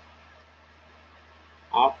training data.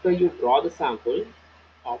 After you draw the sample,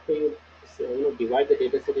 after you divide the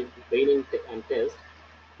data set into training and test,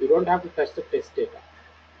 you don't have to touch the test data.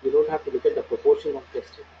 You don't have to look at the proportion of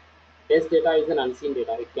test data. Test data is an unseen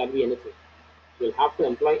data. It can be anything. You'll have to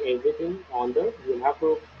employ everything on the. You'll have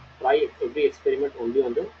to try every experiment only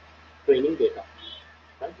on the training data.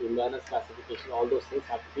 Right? Imbalance classification, all those things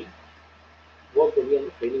have to be worked only on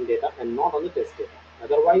the training data and not on the test data.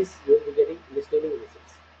 Otherwise, you will be getting misleading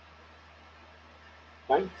results.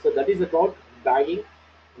 Fine. So that is about bagging,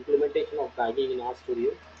 implementation of bagging in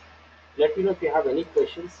RStudio. Let me know if you have any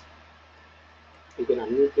questions. You can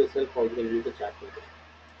unmute yourself or you can use the chat window.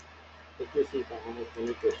 Let me see if I have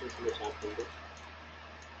any questions in the chat window.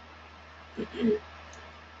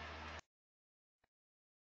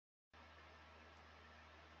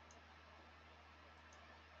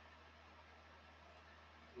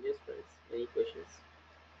 Yes, friends. Any questions?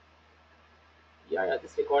 Yeah.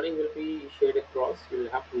 This recording will be shared across. You will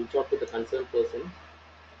have to reach out to the concerned person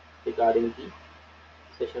regarding the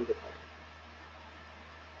session recording.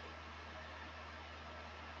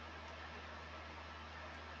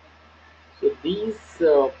 So these,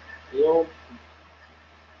 you know,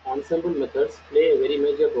 ensemble methods play a very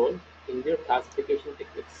major role in their classification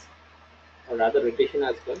techniques, or rather rotation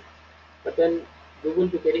as well. But then you will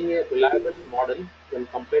be getting a reliable model when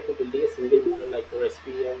compared to building a single model like your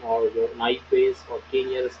SPM or your knife base or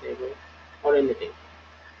k-nearest neighbor or anything.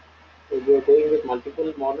 So you are going with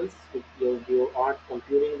multiple models. You are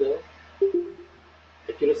computing the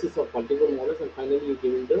accuracies of multiple models, and finally you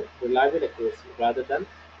giving the reliable accuracy rather than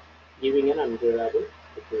giving an unreliable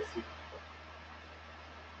accuracy.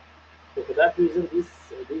 So for that reason, these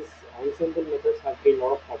ensemble methods have gained a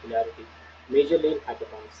lot of popularity, majorly in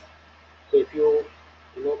hackathons. So if you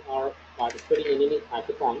are participating in any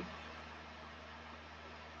hackathon,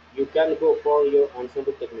 you can go for your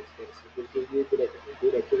ensemble techniques first. It will give you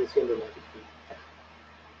good accuracy and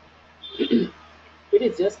reliability. It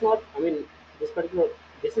is just not. I mean, this particular.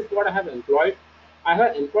 This is what I have employed. I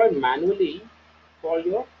have employed manually for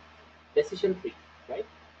your decision tree, right?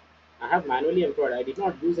 I have manually employed. I did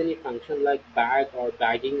not use any function like bag or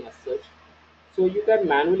bagging as such. So you can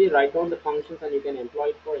manually write down the functions and you can employ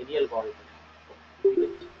it for any algorithm, be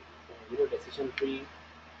it decision tree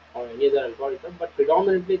or any other algorithm. But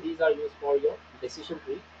predominantly these are used for your decision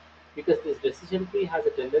tree because this decision tree has a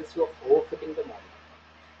tendency of overfitting the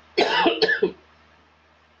model.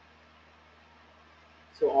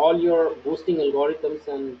 So all your boosting algorithms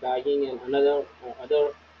and bagging and another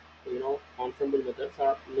other ensemble methods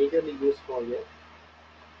are majorly used for your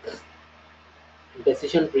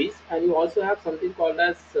decision trees, and you also have something called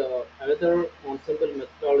as another ensemble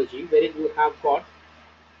methodology wherein you have got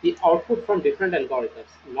the output from different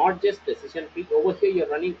algorithms, not just decision tree. Over here you're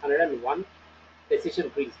running 101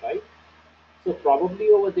 decision trees, right? So probably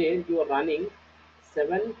over there you are running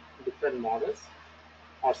 7 different models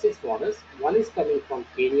or 6 models. One is coming from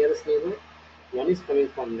k-nearest neighbor, one is coming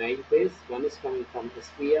from naive base, one is coming from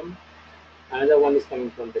SPM, another one is coming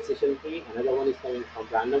from decision tree, another one is coming from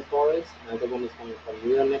random forest, another one is coming from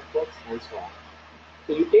neural networks, and so on.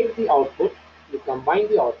 So you take the output, you combine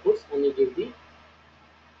the outputs, and you give the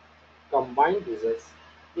combined results.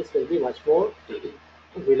 This will be much more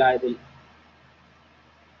reliable.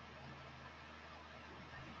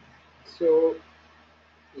 So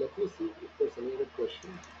let me see if there's any other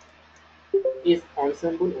question. Is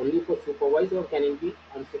ensemble only for supervised or can it be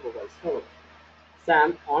unsupervised? No.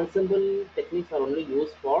 Sam, ensemble techniques are only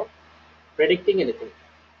used for predicting anything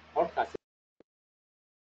or classifying.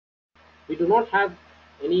 We do not have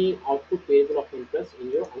any output variable of interest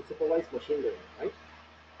in your unsupervised machine learning, right?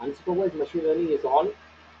 Unsupervised machine learning is all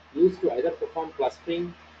used to either perform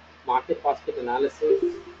clustering, market basket analysis,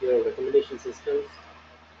 your recommendation systems,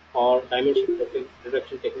 or dimension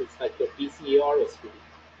reduction techniques like your PCA or SPD.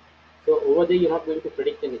 So over there, you're not going to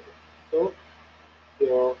predict anything. So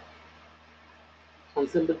your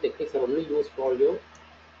Ensemble techniques are only used for your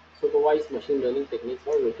supervised machine learning techniques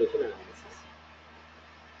or regression analysis.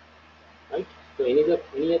 Right? So any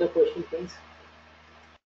other question, friends?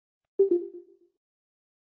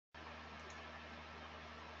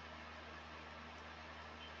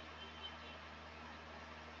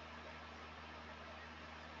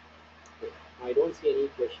 Okay. I don't see any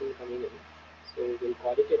question coming in. So we'll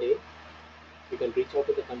call it a day. You can reach out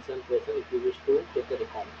to the concerned person if you wish to get the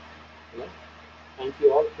recording. Right? Thank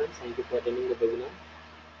you all friends. Thank you for attending the webinar.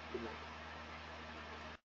 Good night.